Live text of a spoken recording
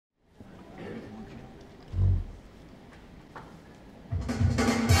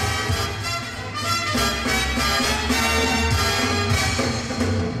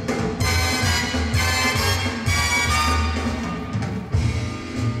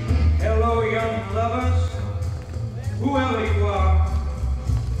young lovers, whoever you are,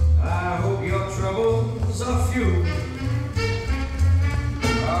 I hope your troubles are few.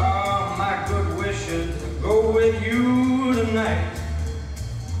 Ah, my good wishes go with you tonight.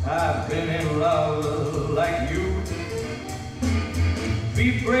 I've been in love like you.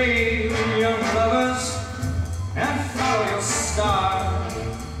 Be brave, young lovers, and follow your star.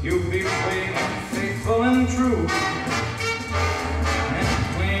 You'll be brave and faithful and true, and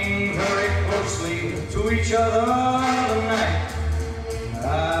cling very closely to each other tonight.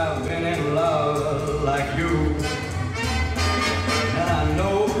 I've been in love like you, and I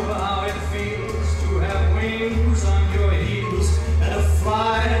know how it feels to have wings on your heels and to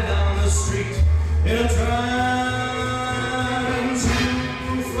fly down the street in a trance.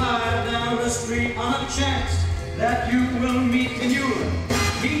 You fly down the street on a chance that you will meet and you'll